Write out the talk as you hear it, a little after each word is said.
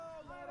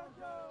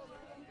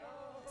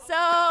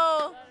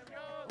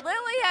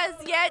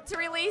has yet to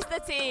release the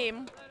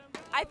team.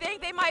 I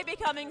think they might be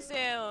coming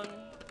soon.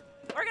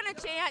 We're going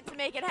to chant to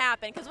make it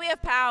happen because we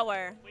have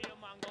power. We do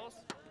Mongols.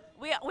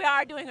 We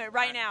are doing it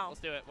right now.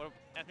 Let's do it.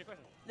 Ask me a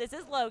question. This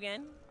is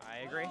Logan. I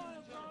agree.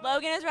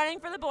 Logan is running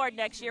for the board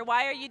next year.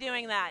 Why are you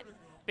doing that?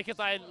 Because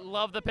I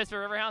love the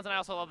Pittsburgh Riverhounds and I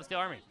also love the Steel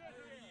Army.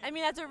 I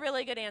mean, that's a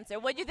really good answer.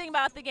 What do you think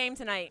about the game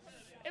tonight?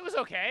 It was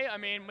okay. I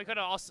mean, we could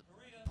have also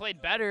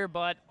played better,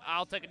 but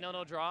I'll take a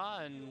 0-0 draw,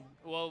 and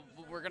we're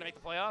going to make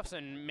the playoffs,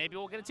 and maybe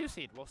we'll get a 2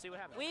 seed. We'll see what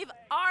happens. We've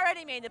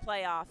already made the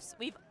playoffs.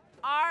 We've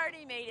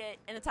already made it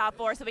in the top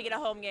 4, so we get a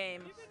home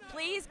game.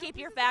 Please keep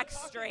your facts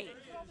straight.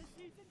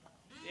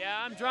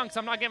 Yeah, I'm drunk, so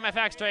I'm not getting my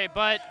facts straight,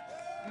 but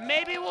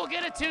maybe we'll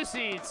get a 2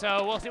 seed,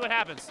 so we'll see what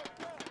happens.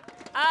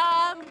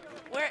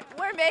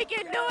 We're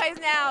making noise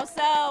now,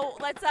 so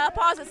let's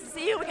pause this to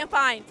see who we can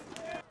find.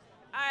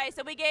 All right,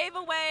 so we gave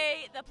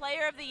away the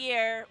player of the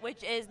year,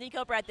 which is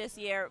Nico Brett this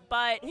year,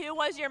 but who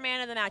was your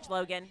man of the match,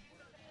 Logan?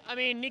 I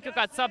mean, Nico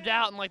got subbed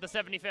out in like the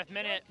 75th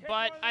minute,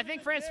 but I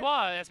think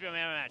Francois has to be a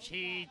man of the match.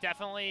 He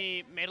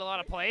definitely made a lot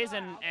of plays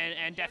and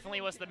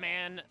definitely was the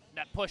man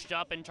that pushed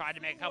up and tried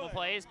to make a couple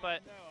plays,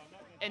 but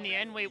in the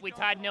end, we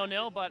tied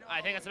 0-0, but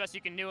I think that's the best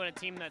you can do in a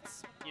team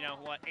that's,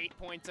 8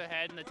 points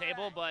ahead in the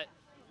table, but,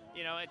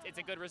 it's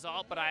a good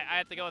result, but I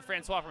have to go with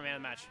Francois for man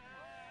of the match.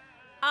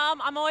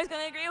 I'm always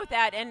going to agree with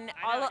that, and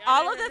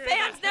all of the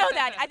fans know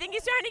that. I think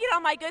he's trying to get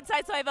on my good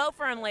side, so I vote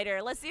for him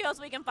later. Let's see who else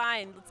we can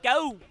find. Let's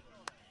go.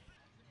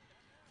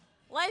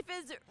 Life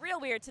is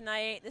real weird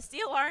tonight. The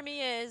Steel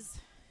Army is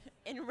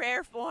in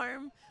rare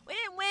form. We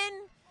didn't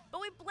win, but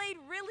we played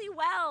really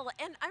well,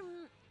 and I'm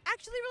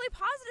actually really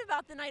positive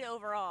about the night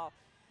overall.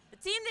 The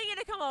team didn't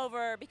get to come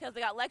over because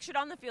they got lectured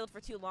on the field for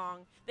too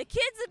long. The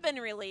kids have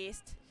been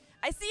released.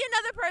 I see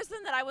another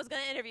person that I was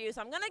going to interview,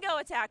 so I'm going to go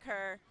attack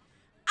her.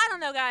 I don't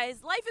know,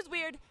 guys. Life is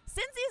weird.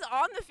 Since he's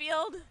on the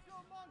field,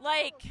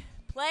 like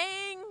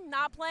playing,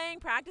 not playing,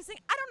 practicing,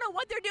 I don't know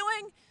what they're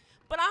doing,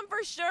 but I'm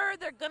for sure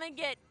they're going to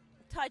get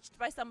touched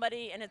by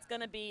somebody, and it's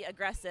going to be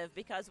aggressive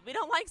because we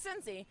don't like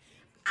Cincy.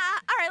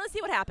 All right, let's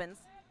see what happens.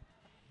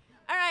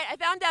 All right, I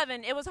found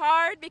Devin. It was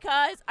hard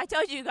because I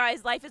told you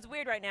guys life is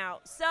weird right now.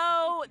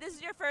 So this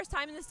is your first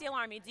time in the Steel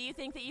Army. Do you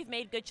think that you've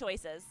made good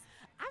choices?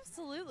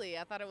 Absolutely.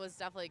 I thought it was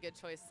definitely a good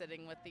choice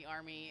sitting with the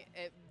Army.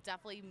 It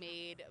definitely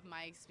made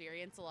my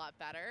experience a lot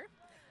better.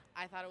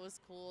 I thought it was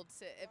cool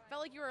it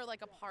felt like you were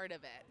like a part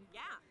of it.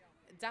 Yeah.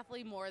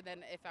 Definitely more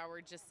than if I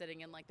were just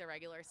sitting in like the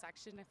regular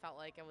section. I felt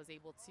like I was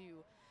able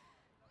to,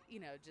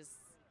 just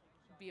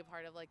be a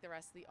part of like the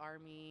rest of the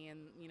Army, and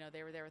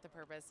they were there with a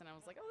purpose, and I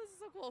was like, oh, this is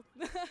so cool.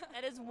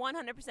 That is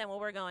 100% what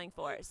we're going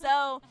for.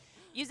 So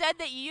you said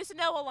that you used to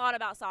know a lot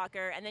about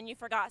soccer, and then you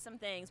forgot some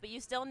things, but you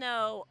still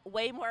know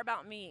way more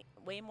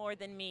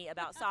than me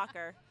about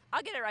soccer.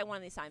 I'll get it right one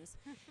of these times.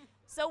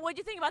 So what did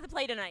you think about the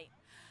play tonight?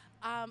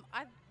 I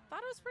thought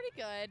it was pretty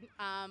good.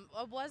 I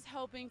was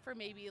hoping for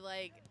maybe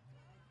like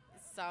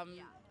some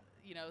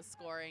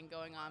scoring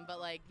going on, but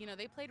like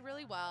they played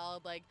really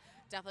well. Like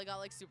definitely got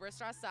like super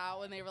stressed out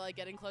when they were like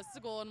getting close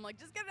to goal, and I'm like,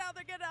 just get it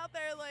out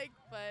there, like.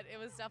 But it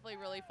was definitely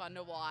really fun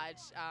to watch.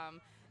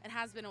 It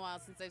has been a while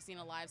since I've seen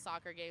a live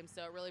soccer game,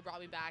 so it really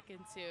brought me back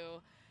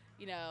into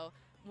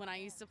when I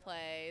used to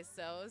play.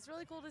 So it was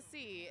really cool to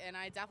see, and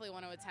I definitely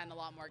want to attend a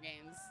lot more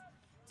games.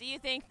 Do you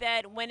think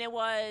that when it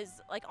was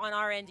like on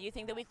our end, do you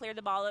think that we cleared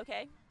the ball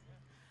okay?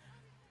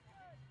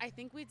 I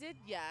think we did,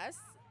 yes,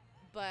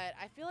 but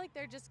I feel like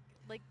there just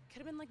like could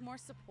have been like more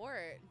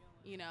support,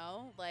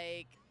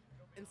 like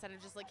instead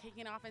of just like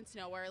kicking off into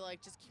nowhere,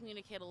 like just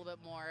communicate a little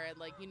bit more, and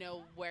like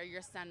where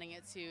you're sending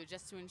it to,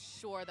 just to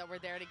ensure that we're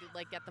there to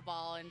like get the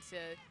ball and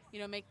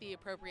to make the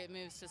appropriate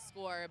moves to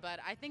score. But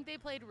I think they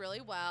played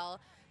really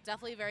well.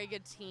 Definitely very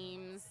good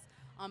teams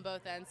on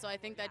both ends. So I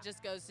think that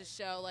just goes to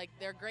show like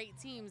they're great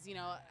teams.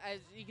 As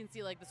you can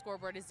see, like the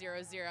scoreboard is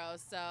 0-0.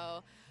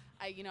 So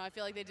I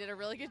feel like they did a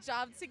really good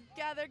job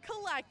together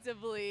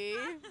collectively,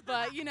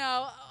 but,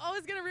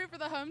 always going to root for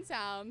the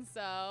hometown,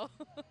 so.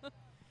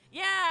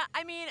 Yeah,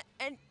 I mean,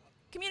 and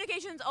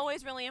communication is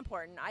always really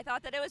important. I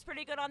thought that it was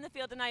pretty good on the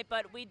field tonight,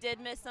 but we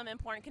did miss some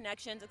important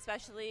connections,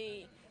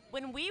 especially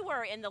when we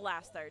were in the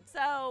last third.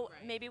 So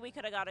maybe we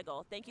could have got a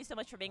goal. Thank you so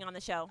much for being on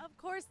the show. Of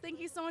course. Thank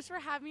you so much for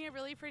having me. I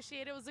really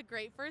appreciate it. It was a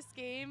great first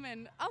game,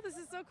 and, this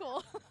is so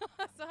cool.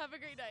 So have a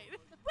great night.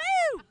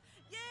 Woo!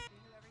 Yay!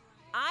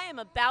 I am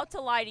about to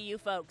lie to you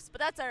folks, but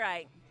that's all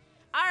right.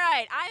 All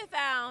right, I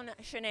found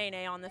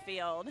Shanae on the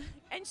field,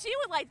 and she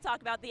would like to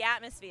talk about the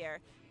atmosphere.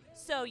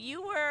 So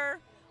you were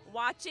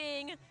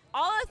watching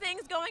all the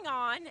things going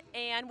on,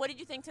 and what did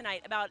you think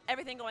tonight about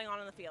everything going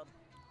on the field?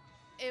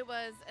 It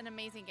was an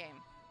amazing game.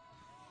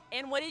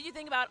 And what did you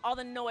think about all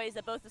the noise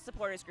that both the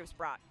supporters groups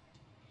brought?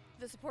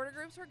 The supporter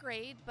groups were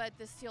great, but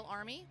the Steel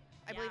Army,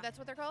 I believe that's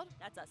what they're called?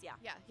 That's us, yeah.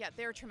 Yeah,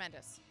 they were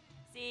tremendous.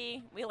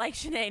 See, we like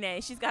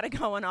Shanae. She's got it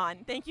going on.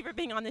 Thank you for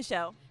being on the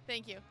show.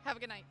 Thank you. Have a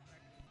good night.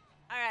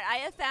 All right, I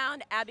have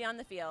found Abby on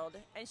the field,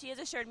 and she has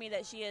assured me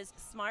that she is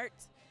smart,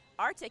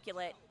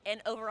 articulate,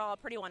 and overall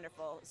pretty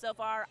wonderful. So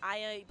far,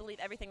 I believe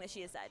everything that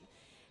she has said.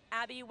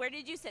 Abby, where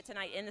did you sit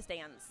tonight in the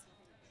stands?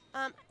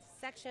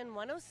 Section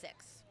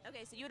 106.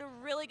 Okay, so you had a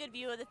really good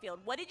view of the field.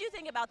 What did you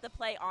think about the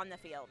play on the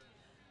field?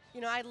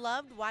 You know, I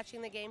loved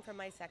watching the game from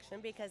my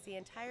section because the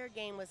entire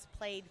game was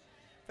played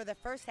for the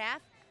first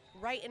half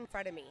right in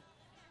front of me.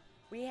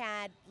 We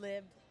had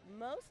lived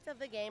most of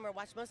the game or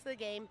watched most of the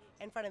game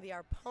in front of our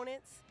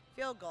opponent's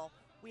field goal.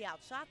 We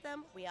outshot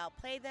them. We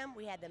outplayed them.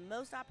 We had the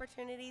most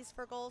opportunities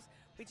for goals.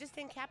 We just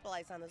didn't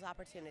capitalize on those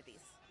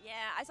opportunities. Yeah,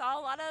 I saw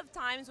a lot of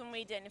times when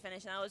we didn't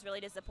finish, and that was really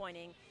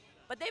disappointing.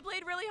 But they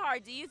played really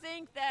hard. Do you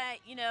think that,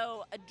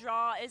 a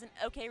draw is an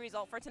okay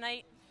result for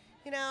tonight?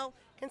 You know,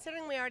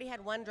 considering we already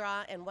had one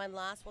draw and one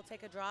loss, we'll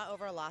take a draw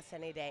over a loss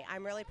any day.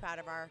 I'm really proud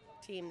of our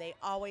team. They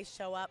always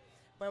show up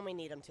when we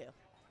need them to.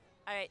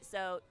 All right,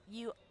 so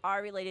you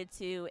are related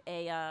to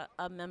a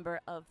member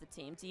of the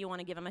team. Do you want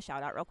to give him a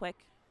shout-out real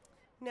quick?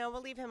 No,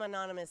 we'll leave him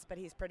anonymous, but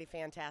he's pretty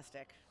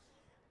fantastic.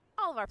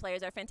 All of our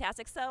players are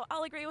fantastic, so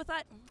I'll agree with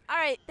that. All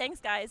right,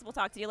 thanks, guys. We'll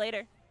talk to you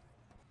later.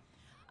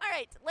 All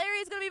right,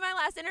 Larry's going to be my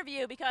last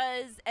interview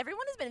because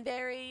everyone has been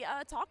very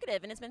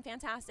talkative, and it's been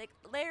fantastic.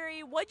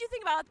 Larry, what did you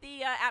think about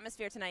the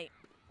atmosphere tonight?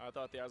 I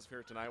thought the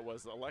atmosphere tonight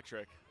was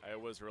electric. It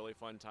was a really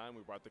fun time.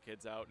 We brought the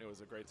kids out, and it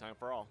was a great time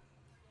for all.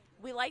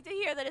 We like to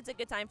hear that it's a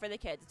good time for the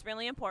kids. It's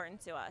really important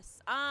to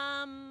us.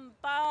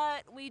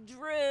 But we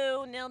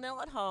drew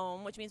 0-0 at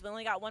home, which means we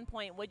only got 1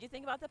 point. What did you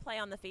think about the play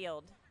on the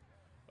field?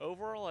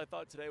 Overall, I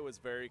thought today was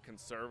very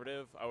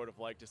conservative. I would have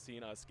liked to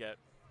seen us get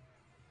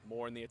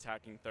more in the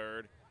attacking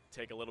third,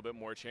 take a little bit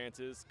more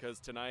chances,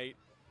 because tonight,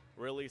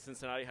 really,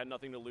 Cincinnati had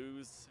nothing to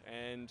lose,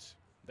 and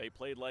they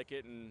played like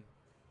it, and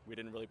we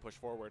didn't really push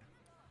forward.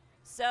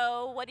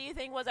 So what do you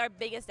think was our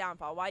biggest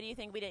downfall? Why do you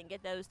think we didn't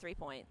get those 3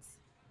 points?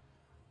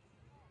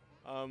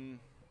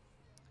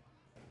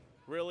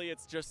 Really, it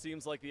just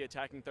seems like the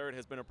attacking third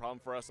has been a problem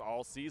for us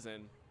all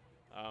season.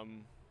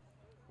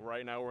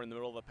 Right now, we're in the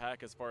middle of the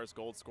pack as far as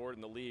goals scored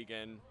in the league,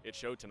 and it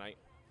showed tonight.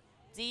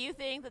 Do you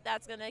think that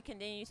that's going to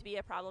continue to be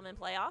a problem in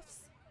playoffs?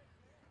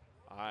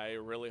 I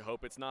really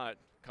hope it's not.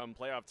 Come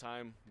playoff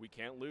time, we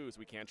can't lose.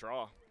 We can't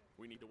draw.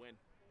 We need to win.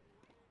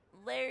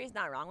 Larry's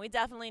not wrong. We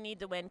definitely need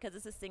to win because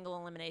it's a single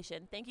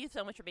elimination. Thank you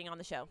so much for being on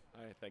the show.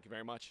 All right, thank you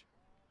very much.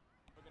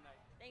 Have a good night.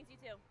 Thanks, you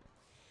too.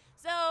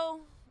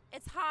 So,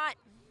 it's hot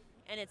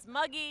and it's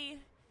muggy.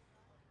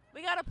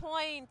 We got a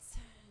point.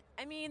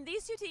 I mean,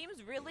 these two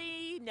teams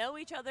really know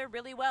each other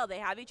really well. They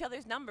have each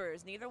other's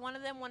numbers. Neither one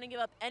of them want to give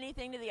up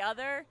anything to the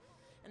other,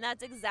 and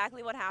that's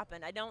exactly what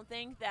happened. I don't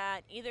think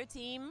that either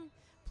team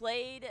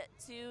played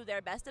to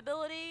their best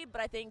ability,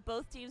 but I think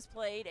both teams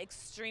played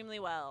extremely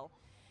well.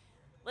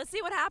 Let's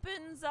see what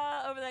happens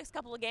over the next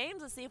couple of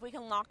games. Let's see if we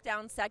can lock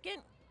down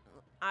second.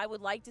 I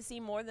would like to see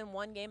more than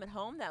one game at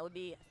home. That would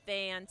be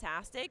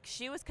fantastic.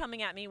 She was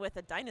coming at me with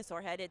a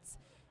dinosaur head. It's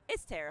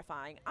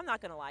terrifying. I'm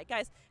not going to lie.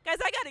 Guys, I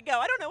got to go.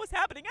 I don't know what's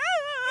happening.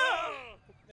 Ah!